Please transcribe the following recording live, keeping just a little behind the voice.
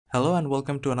Hello and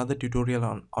welcome to another tutorial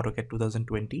on AutoCAD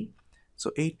 2020. So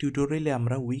এই টিউটোরিয়ালে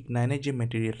আমরা উইক 9 এর যে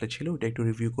ম্যাটেরিয়ালটা ছিল ওটা একটু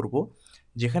রিভিউ করব,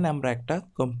 যেখানে আমরা একটা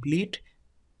কমপ্লিট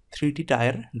 3D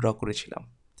টায়ার ড্র করেছিলাম।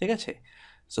 ঠিক আছে,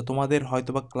 সো তোমাদের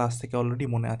হয়তোবা ক্লাস থেকে অলরেডি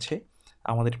মনে আছে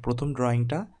আমাদের প্রথম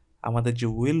ড্রয়িংটা আমাদের যে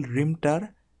হুইল রিমটার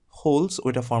হোলস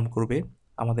ওইটা ফর্ম করবে,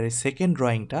 আমাদের এই সেকেন্ড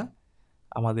ড্রয়িংটা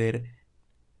আমাদের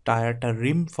টায়ারটা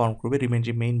রিম ফর্ম করবে, রিমের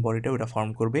যে মেইন বডিটা ওটা ফর্ম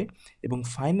করবে, এবং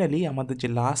ফাইনালি আমাদের যে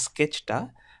লাস্ট স্কেচটা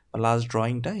বা লাস্ট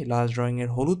ড্রয়িংটা, এই লাস্ট ড্রয়িংয়ের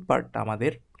হলুদ পার্টটা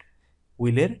আমাদের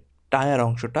হুইলের টায়ার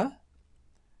অংশটা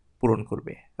পূরণ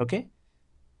করবে। ওকে,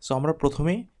 সো আমরা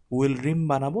প্রথমে হুইল রিম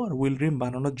বানাবো, আর হুইল রিম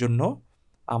বানানোর জন্য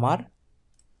আমার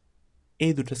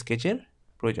এই দুটো স্কেচের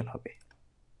প্রয়োজন হবে।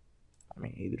 আমি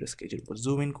এই দুটো স্কেচের উপর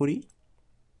জুম ইন করি।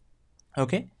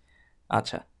 ওকে,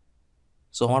 আচ্ছা,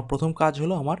 সো আমার প্রথম কাজ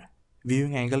হলো আমার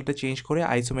ভিউইং অ্যাঙ্গেলটা চেঞ্জ করে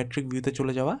আইসোমেট্রিক ভিউতে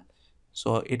চলে যাওয়া।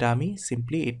 সো এটা আমি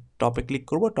সিম্পলি এই টপে ক্লিক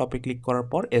করব, টপে ক্লিক করার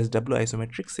পর SW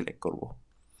আইসোমেট্রিক সিলেক্ট করব।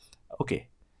 ওকে,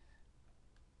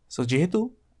 সো যেহেতু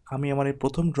আমি আমার এই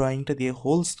প্রথম ড্রয়িংটা দিয়ে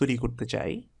হোলস তৈরি করতে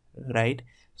চাই, রাইট,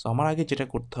 সো আমার আগে যেটা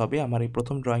করতে হবে, আমার এই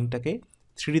প্রথম ড্রয়িংটাকে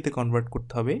 3Dতে কনভার্ট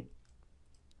করতে হবে।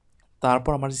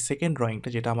 তারপর আমার যে সেকেন্ড ড্রয়িংটা,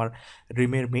 যেটা আমার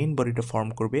রিমের মেইন বডিটা ফর্ম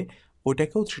করবে,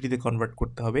 ওইটাকেও 3Dতে কনভার্ট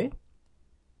করতে হবে।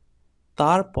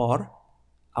 তারপর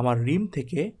আমার রিম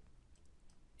থেকে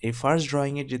এই ফার্স্ট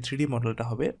ড্রয়িংয়ের যে 3D মডেলটা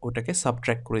হবে ওটাকে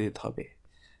সাবট্র্যাক্ট করে দিতে হবে।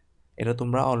 এটা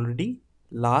তোমরা অলরেডি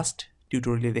লাস্ট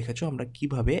টিউটোরিয়ালে দেখেছো আমরা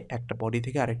কিভাবে একটা বডি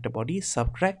থেকে আরেকটা বডি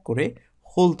সাবট্র্যাক্ট করে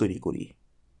হোল তৈরি করি।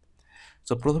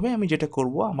 সো প্রথমে আমি যেটা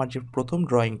করব, আমার যে প্রথম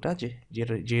ড্রয়িংটা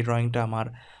যে ড্রয়িংটা আমার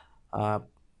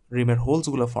রিমের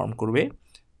হোলসগুলো ফর্ম করবে,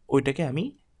 ওইটাকে আমি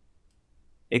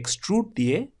এক্সট্রুড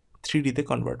দিয়ে 3Dতে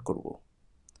কনভার্ট করব।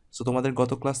 সো তোমাদের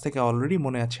গত ক্লাস থেকে অলরেডি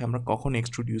মনে আছে আমরা কখন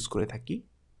এক্সট্রুড ইউজ করে থাকি।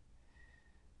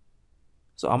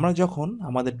 সো আমরা যখন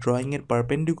আমাদের ড্রয়িংয়ের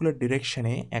পারপেন্ডিকুলার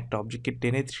ডিরেকশনে একটা অবজেক্টকে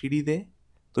টেনে 3Dতে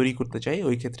তৈরি করতে চাই,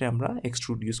 ওই ক্ষেত্রে আমরা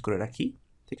এক্সট্রুড ইউজ করে রাখি।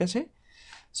 ঠিক আছে,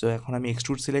 সো এখন আমি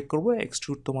এক্সট্রুড সিলেক্ট করব।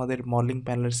 এক্সট্রুড তোমাদের মডেলিং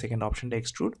প্যানেলের সেকেন্ড অপশনটা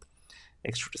এক্সট্রুড।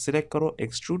 এক্সট্রুডটা সিলেক্ট করো।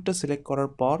 এক্সট্রুডটা সিলেক্ট করার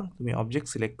পর তুমি অবজেক্ট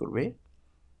সিলেক্ট করবে।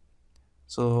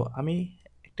 সো আমি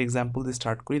একটা এক্সাম্পল দিয়ে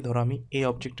স্টার্ট করি। ধরো আমি এই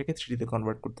অবজেক্টটাকে 3Dতে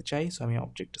কনভার্ট করতে চাই। সো আমি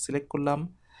অবজেক্টটা সিলেক্ট করলাম,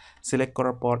 সিলেক্ট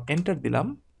করার পর এন্টার দিলাম।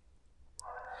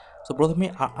 সো প্রথমে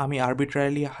আমি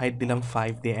আরবিট্রারিলি হাইট দিলাম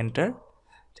 5 দিয়ে এন্টার।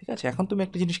 ঠিক আছে, এখন তুমি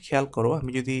একটা জিনিস খেয়াল করো,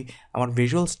 আমি যদি আমার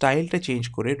ভিজুয়াল স্টাইলটা চেঞ্জ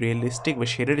করে রিয়েলিস্টিক বা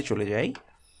শেডেডে চলে যাই,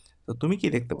 তো তুমি কি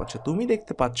দেখতে পাচ্ছ? তুমি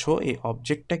দেখতে পাচ্ছ এই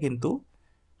অবজেক্টটা কিন্তু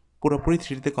পুরোপুরি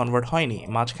 3Dতে কনভার্ট হয়নি,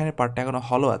 মাঝখানে পার্টটা এখনো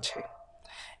হলো আছে।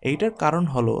 এইটার কারণ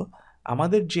হলো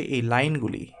আমাদের যে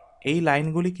এই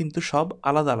লাইনগুলি কিন্তু সব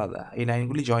আলাদা আলাদা, এই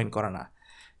লাইনগুলি জয়েন করা না।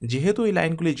 যেহেতু এই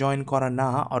লাইনগুলি জয়েন করা না,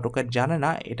 অটোক্যাড জানে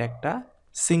না এটা একটা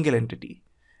single entity,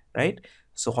 right?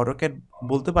 So AutoCAD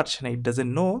বলতে পারছে না, ইট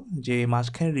ডাজেন্ট নো যে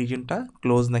মাঝখানের রিজনটা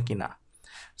ক্লোজ নাকি না।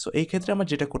 সো এই ক্ষেত্রে আমার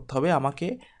যেটা করতে হবে, আমাকে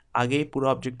আগে পুরো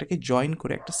অবজেক্টটাকে জয়েন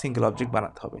করে একটা সিঙ্গেল অবজেক্ট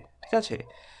বানাতে হবে। ঠিক আছে,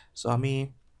 সো আমি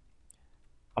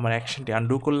আমার অ্যাকশনটি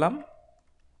আনডু করলাম,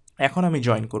 এখন আমি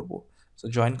জয়েন করব। সো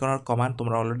জয়েন করার কমান্ড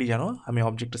তোমরা অলরেডি জানো। আমি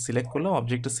অবজেক্টটা সিলেক্ট করলাম,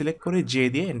 অবজেক্টটা সিলেক্ট করে জে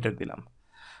দিয়ে এন্টার দিলাম।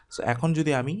 সো এখন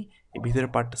যদি আমি এই ভিতরের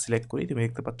পার্টটা সিলেক্ট করি, তুমি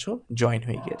দেখতে পাচ্ছ জয়েন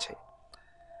হয়ে গিয়েছে।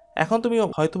 এখন তুমি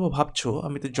হয়তো ভাবছো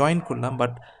আমি তো জয়েন করলাম,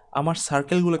 বাট আমার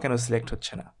সার্কেলগুলো কেন সিলেক্ট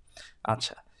হচ্ছে না?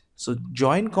 আচ্ছা, সো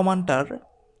জয়েন কমান্ডটার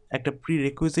একটা প্রি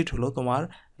রেকুইজিট হলো তোমার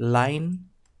লাইন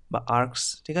বা আর্কস।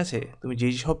 ঠিক আছে, তুমি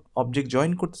যেই সব অবজেক্ট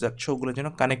জয়েন করতে যাচ্ছ ওগুলো যেন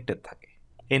কানেক্টেড থাকে,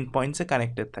 এন্ড পয়েন্টসে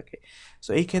কানেক্টেড থাকে। সো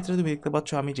এই ক্ষেত্রে তুমি দেখতে পাচ্ছ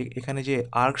আমি যে এখানে যে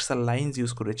আর্কস আর লাইনস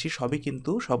ইউজ করেছি সবই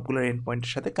কিন্তু সবগুলোর এন্ড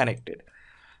পয়েন্টের সাথে কানেক্টেড,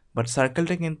 বাট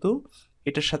সার্কেলটা কিন্তু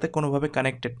এটার সাথে কোনোভাবে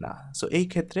কানেক্টেড না। সো এই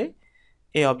ক্ষেত্রে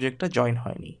এই অবজেক্টটা জয়েন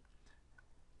হয়নি,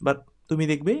 বাট তুমি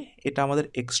দেখবে এটা আমাদের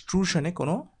এক্সট্রুশনে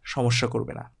কোনো সমস্যা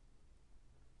করবে না।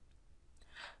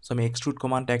 সো আমি এক্সট্রুড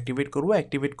কমান্ডটা অ্যাক্টিভেট করব।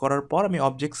 অ্যাক্টিভেট করার পর আমি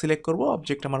অবজেক্ট সিলেক্ট করব।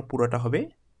 অবজেক্ট আমার পুরোটা হবে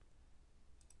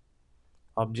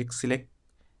অবজেক্ট সিলেক্ট।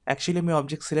 অ্যাকচুয়ালি আমি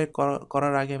অবজেক্ট সিলেক্ট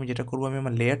করার আগে আমি যেটা করব, আমি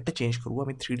আমার লেয়ারটা চেঞ্জ করব।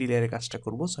 আমি 3D লেয়ারের কাজটা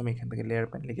করব। সো আমি এখান থেকে লেয়ার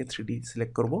প্যান লিখে 3D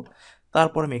সিলেক্ট করব,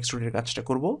 তারপর আমি এক্সট্রুডের কাজটা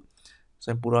করব। সো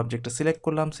আমি পুরো অবজেক্টটা সিলেক্ট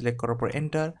করলাম, সিলেক্ট করার পর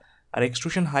এন্টার, আর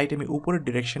এক্সট্রুশন হাইট আমি উপরের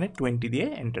ডিরেকশনে 20 দিয়ে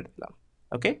এন্টার দিলাম।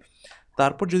 ওকে,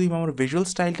 তারপর যদি আমি আমার ভিজুয়াল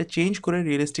স্টাইলটা চেঞ্জ করে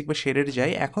রিয়েলিস্টিক বা শেডেড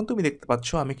যাই, এখন তুমি দেখতে পাচ্ছ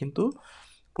আমি কিন্তু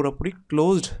পুরোপুরি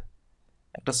ক্লোজড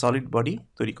একটা সলিড বডি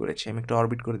তৈরি করেছি। আমি একটু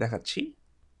অরবিট করে দেখাচ্ছি।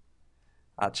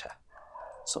 আচ্ছা,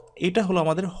 সো এটা হলো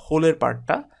আমাদের হোলের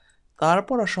পার্টটা।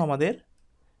 তারপর আসো আমাদের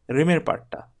রিমের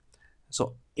পার্টটা। সো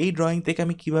এই ড্রয়িং থেকে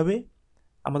আমি কিভাবে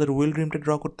আমাদের হুইল রিমটা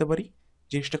ড্র করতে পারি,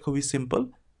 জিনিসটা খুবই সিম্পল।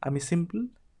 আমি সিম্পল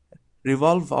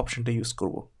রিভলভ অপশনটা ইউজ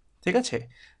করব। ঠিক আছে,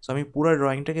 সো আমি পুরো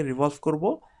ড্রয়িংটাকে রিভলভ করব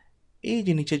এই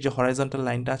যে নিচের যে হরাইজন্টাল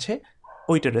লাইনটা আছে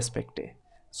ওইটার রেসপেক্টে।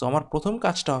 সো আমার প্রথম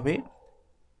কাজটা হবে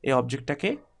এই অবজেক্টটাকে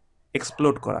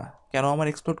এক্সপ্লোড করা। কেন আমার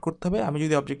এক্সপ্লোড করতে হবে? আমি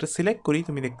যদি অবজেক্টটা সিলেক্ট করি,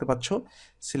 তুমি দেখতে পাচ্ছ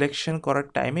সিলেকশন করার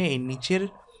টাইমে এই নিচের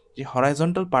যে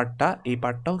হরাইজন্টাল পার্টটা, এই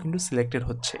পার্টটাও কিন্তু সিলেক্টেড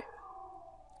হচ্ছে।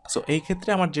 সো এই ক্ষেত্রে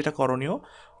আমার যেটা করণীয়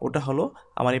ওটা হলো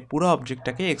আমার এই পুরো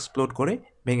অবজেক্টটাকে এক্সপ্লোড করে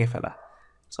ভেঙে ফেলা।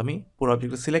 সো আমি পুরো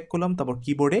অবজেক্টটা সিলেক্ট করলাম, তারপর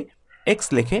কিবোর্ডে এক্স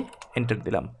লিখে এন্টার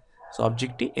দিলাম। সো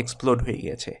অবজেক্টটি এক্সপ্লোড হয়ে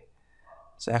গিয়েছে।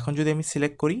 সো এখন যদি আমি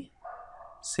সিলেক্ট করি,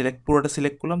 পুরোটা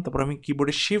সিলেক্ট করলাম, তারপর আমি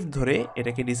কিবোর্ডে শিফট ধরে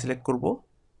এটাকে ডিসিলেক্ট করব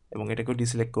এবং এটাকেও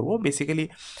ডিসিলেক্ট করব। বেসিক্যালি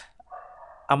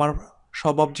আমার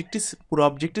সব পুরো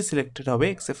অবজেক্টই সিলেক্টেড হবে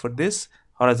except for this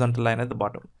horizontal line at the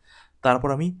bottom. তারপর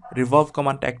আমি রিভলভ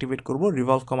কমান্ডটা অ্যাক্টিভেট করব।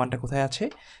 রিভলভ কমান্ডটা কোথায় আছে?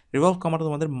 রিভলভ কমান্ডটা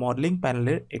তোমাদের মডেলিং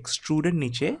প্যানেলের এক্সট্রুডের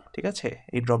নিচে, ঠিক আছে?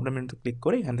 এই ড্রপ ডাউন মেনুতে ক্লিক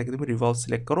করে এখান থেকে তুমি রিভলভ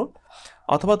সিলেক্ট করো,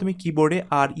 অথবা তুমি কিবোর্ডে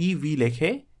REV লিখে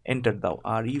এন্টার দাও।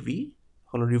 REV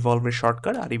হলো রিভলভের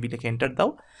শর্টকাট, REV লিখে এন্টার দাও।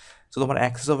 সো তোমার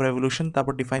অ্যাক্সিস অফ রেভলিউশন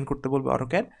তারপর ডিফাইন করতে বলবে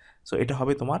AutoCAD। সো এটা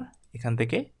হবে তোমার এখান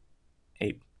থেকে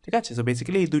এই, ঠিক আছে? সো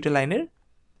বেসিক্যালি এই দুইটা লাইনের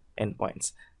এন্ড পয়েন্টস।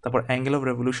 তারপর অ্যাঙ্গেল অফ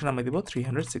রেভলিউশন আমি দেবো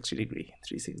 360 ডিগ্রি,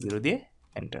 360 দিয়ে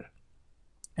এন্টার।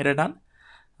 এটা ডান।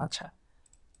 আচ্ছা,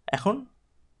 এখন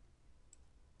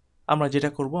আমরা যেটা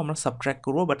করব, আমরা সাবট্র্যাক্ট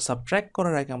করব, বাট সাবট্র্যাক্ট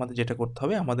করার আগে আমাদের যেটা করতে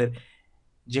হবে, আমাদের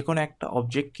যে কোনো একটা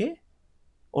অবজেক্টকে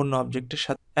অন্য অবজেক্টের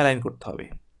সাথে অ্যালাইন করতে হবে।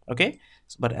 ওকে,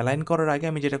 বাট অ্যালাইন করার আগে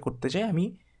আমি যেটা করতে চাই, আমি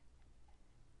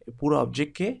পুরো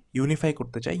অবজেক্টকে ইউনিফাই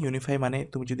করতে চাই। ইউনিফাই মানে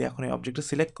তুমি যদি এখন এই অবজেক্টটা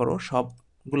সিলেক্ট করো,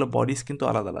 সবগুলো বডিজ কিন্তু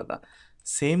আলাদা আলাদা।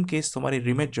 সেম কেস তোমার এই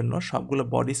রিমের জন্য, সবগুলো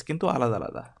বডিজ কিন্তু আলাদা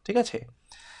আলাদা, ঠিক আছে?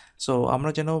 সো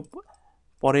আমরা যেন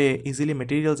পরে ইজিলি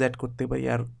মেটেরিয়ালস অ্যাড করতে পারি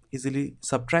আর ইজিলি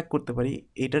সাবট্র্যাক্ট করতে পারি,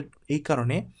 এই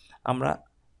কারণে আমরা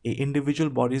এই ইন্ডিভিজুয়াল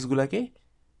বডিজগুলোকে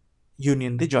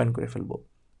ইউনিয়ন দিয়ে জয়েন করে ফেলবো।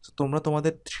 তো তোমরা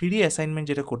তোমাদের 3D অ্যাসাইনমেন্ট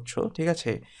যেটা করছো, ঠিক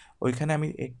আছে, ওইখানে আমি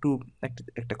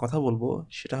একটা কথা বলবো,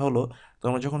 সেটা হলো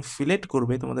তোমরা যখন ফিলেট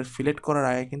করবে, তোমাদের ফিলেট করার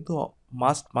আগে কিন্তু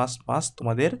মাস্ট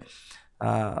তোমাদের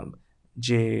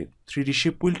যে 3D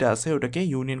শিপ হুইলটা আছে ওটাকে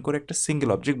ইউনিয়ন করে একটা সিঙ্গেল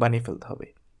অবজেক্ট বানিয়ে ফেলতে হবে।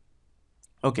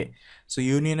 ওকে, সো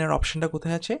ইউনিয়নের অপশনটা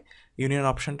কোথায় আছে? ইউনিয়ন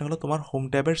অপশনটা হলো তোমার হোম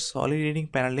ট্যাবের সলিড রিডিং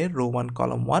প্যানেলের রো 1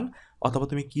 কলাম 1, অথবা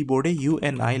তুমি কিবোর্ডে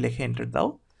UNI লিখে এন্টার দাও।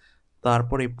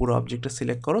 তারপর এই পুরো অবজেক্টটা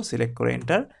সিলেক্ট করো, সিলেক্ট করে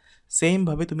এন্টার।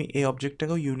 সেমভাবে তুমি এই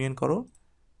অবজেক্টটাকেও ইউনিয়ন করো,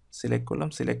 সিলেক্ট করলাম,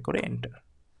 সিলেক্ট করে এন্টার।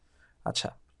 আচ্ছা,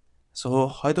 সো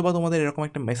হয়তোবা তোমাদের এরকম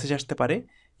একটা মেসেজ আসতে পারে,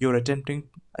 your attempting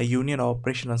a union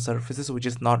operation on সার্ফেসেস which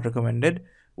is not recommended,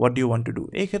 what do you want to do?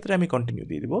 এই ক্ষেত্রে আমি কন্টিনিউ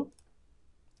দিয়ে দিব।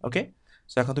 ওকে,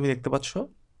 সো এখন তুমি দেখতে পাচ্ছ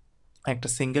একটা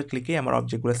সিঙ্গেল ক্লিকে আমার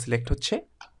অবজেক্টগুলো সিলেক্ট হচ্ছে।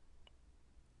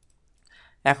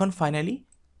 এখন ফাইনালি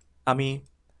আমি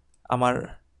আমার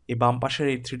এই বাম পাশের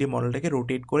এই 3D মডেলটাকে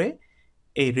রোটেট করে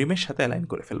এই রিমের সাথে অ্যালাইন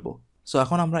করে ফেলবো। সো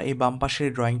এখন আমরা এই বাম পাশের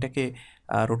ড্রয়িংটাকে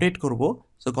রোটেট করব।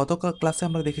 সো গত ক্লাসে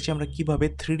আমরা দেখেছি আমরা কিভাবে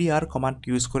 3DR কমান্ড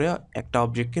ইউজ করে একটা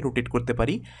অবজেক্টকে রোটেট করতে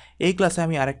পারি। এই ক্লাসে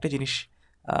আমি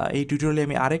এই টিউটোরিয়ালে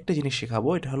আমি আরেকটা জিনিস শেখাবো,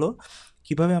 এটা হলো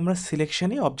কিভাবে আমরা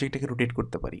সিলেকশনে অবজেক্টটাকে রোটেট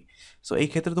করতে পারি। সো এই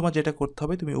ক্ষেত্রে তোমার যেটা করতে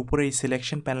হবে, তুমি উপরে এই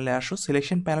সিলেকশন প্যানেলে আসো।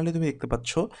 সিলেকশন প্যানেলে তুমি দেখতে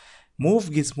পাচ্ছ move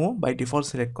gizmo by default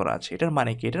select করা আছে। এটার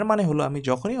মানে কি? এটার মানে হলো আমি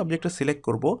যখনই অবজেক্টটা সিলেক্ট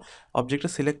করব, অবজেক্টটা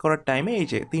সিলেক্ট করার টাইমে এই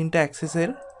যে তিনটা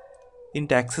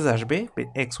অ্যাক্সেস আসবে,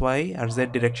 XY আর Z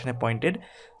ডিরেকশনে পয়েন্টেড।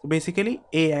 তো বেসিক্যালি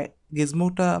এই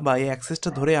গিজমোটা বা এই অ্যাক্সেসটা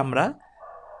ধরে আমরা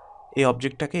এই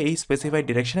অবজেক্টটাকে এই স্পেসিফাইড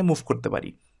ডিরেকশনে মুভ করতে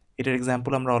পারি। এটার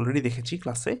এক্সাম্পল আমরা অলরেডি দেখেছি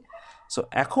ক্লাসে। সো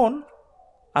এখন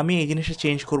আমি এই জিনিসটা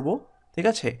চেঞ্জ করব, ঠিক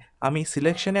আছে? আমি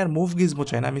সিলেকশনে আর মুভ গিজমো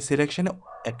চাই না, আমি সিলেকশনে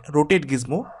রোটেট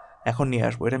গিজমো এখন নিয়ে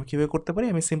আসবো। এটা আমি কীভাবে করতে পারি?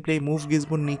 আমি সিম্পলি এই মুভ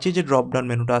গিজমোর নিচে যে ড্রপ ডাউন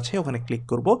মেনুটা আছে ওখানে ক্লিক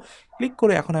করব। ক্লিক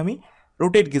করে এখন আমি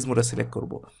রোটেট গিজমোটা সিলেক্ট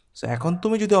করব। সো এখন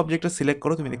তুমি যদি অবজেক্টটা সিলেক্ট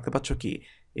করো, তুমি দেখতে পাচ্ছ কি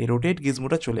এই রোটেট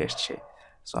গিজমোটা চলে এসছে।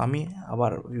 সো আমি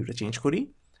আবার ভিউটা চেঞ্জ করি।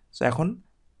 সো এখন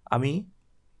আমি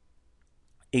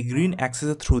এই গ্রিন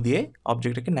অ্যাক্সেসের থ্রু দিয়ে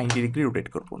অবজেক্টটাকে 90 ডিগ্রি রোটেট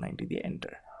করবো, 90 দিয়ে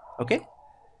এন্টার। ওকে,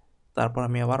 তারপর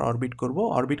আমি আবার অরবিট করব।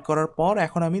 অরবিট করার পর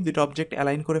এখন আমি দুটো অবজেক্ট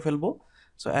অ্যালাইন করে ফেলবো।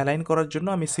 সো অ্যালাইন করার জন্য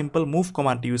আমি সিম্পল মুভ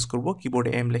কমান্ড ইউজ করব,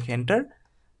 কিবোর্ডে M লিখে এন্টার।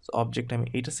 সো অবজেক্ট আমি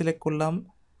এইটা সিলেক্ট করলাম,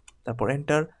 তারপর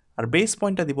এন্টার। আর বেস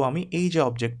পয়েন্টটা দিব আমি এই যে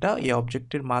অবজেক্টটা, এই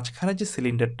অবজেক্টের মাঝখানে যে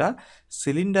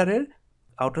সিলিন্ডারের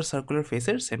আউটার সার্কুলার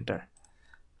ফেসের সেন্টার।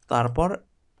 তারপর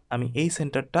আমি এই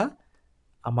সেন্টারটা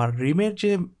আমার রিমের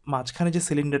যে মাঝখানে যে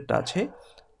সিলিন্ডারটা আছে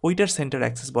ওইটার সেন্টার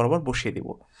অ্যাক্সেস বরাবর বসিয়ে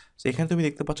দেবো। সো এখানে তুমি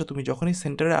দেখতে পাচ্ছ, তুমি যখনই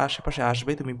সেন্টারের আশেপাশে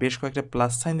আসবে তুমি বেশ কয়েকটা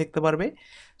প্লাস সাইন দেখতে পারবে।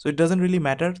 So it doesn't really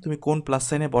matter তুমি কোন প্লাস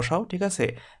সাইনে বসাও, ঠিক আছে,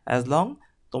 অ্যাজ লং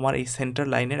তোমার এই সেন্টার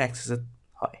লাইনের অ্যাক্সেস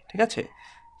হয়, ঠিক আছে?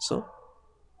 সো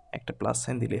একটা প্লাস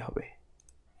সাইন দিলেই হবে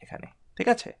এখানে, ঠিক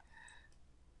আছে?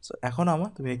 সো এখন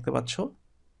তুমি দেখতে পাচ্ছ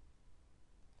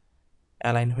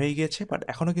অ্যালাইন হয়ে গিয়েছে, বাট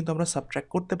এখনও কিন্তু আমরা সাবট্র্যাক্ট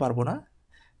করতে পারবো না,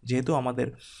 যেহেতু আমাদের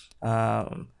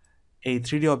এই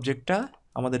 3D অবজেক্টটা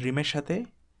আমাদের রিমের সাথে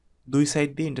দুই সাইড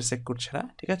দিয়ে ইন্টারসেক্ট করছে না,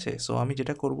 ঠিক আছে? সো আমি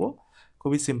যেটা করব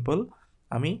খুবই সিম্পল,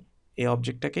 আমি এই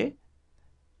অবজেক্টটাকে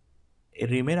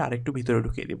রিমের আরেকটু ভিতরে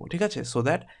ঢুকিয়ে দেবো, ঠিক আছে? So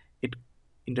that it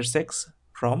ইন্টারসেক্টস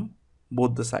from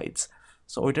both the sides.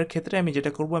 So ওইটার ক্ষেত্রে আমি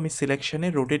যেটা করব, আমি সিলেকশনে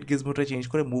রোটেট গিজমোটা চেঞ্জ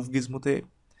করে মুভ গিজমোতে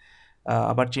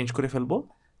আবার চেঞ্জ করে ফেলবো,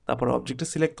 তারপর অবজেক্টটা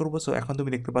সিলেক্ট করবো। সো এখন তুমি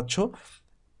দেখতে পাচ্ছ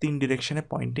 3 ডিরেকশনে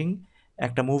পয়েন্টিং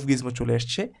একটা মুভ গিজমো চলে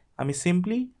আসছে। আমি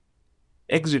সিম্পলি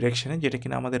এক্স ডিরেকশনে, যেটা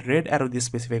কিনা আমাদের রেড অ্যারো দিয়ে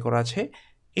স্পেসিফাই করা আছে,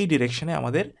 এই ডিরেকশনে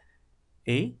আমাদের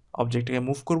এই অবজেক্টটাকে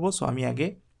মুভ করব। সো আমি আগে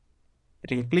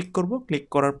এটাকে ক্লিক করব, ক্লিক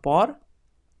করার পর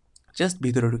জাস্ট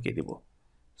ভিতরে ঢুকিয়ে দেব,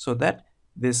 so that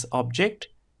this object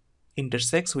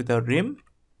ইন্টারসেক্টস with our Rim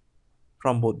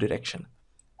from both direction.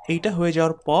 এইটা হয়ে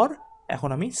যাওয়ার পর এখন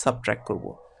আমি সাবট্র্যাক্ট করব।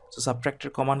 সো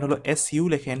সাবট্র্যাক্টের কমান্ড হলো SU,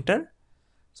 লিখে এন্টার।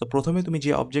 সো প্রথমে তুমি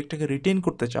যে অবজেক্টটাকে রিটেন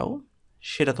করতে চাও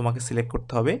সেটা তোমাকে সিলেক্ট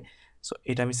করতে হবে। সো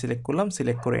এটা আমি সিলেক্ট করলাম,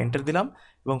 সিলেক্ট করে এন্টার দিলাম,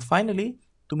 এবং ফাইনালি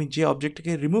তুমি যে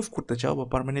অবজেক্টটাকে রিমুভ করতে চাও বা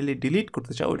পার্মানেন্টলি ডিলিট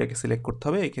করতে চাও ওইটাকে সিলেক্ট করতে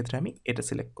হবে। এই ক্ষেত্রে আমি এটা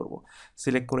সিলেক্ট করব,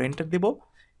 সিলেক্ট করে এন্টার দেব।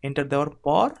 এন্টার দেওয়ার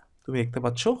পর তুমি দেখতে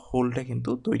পাচ্ছ হোলটা কিন্তু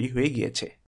তৈরি হয়ে গিয়েছে।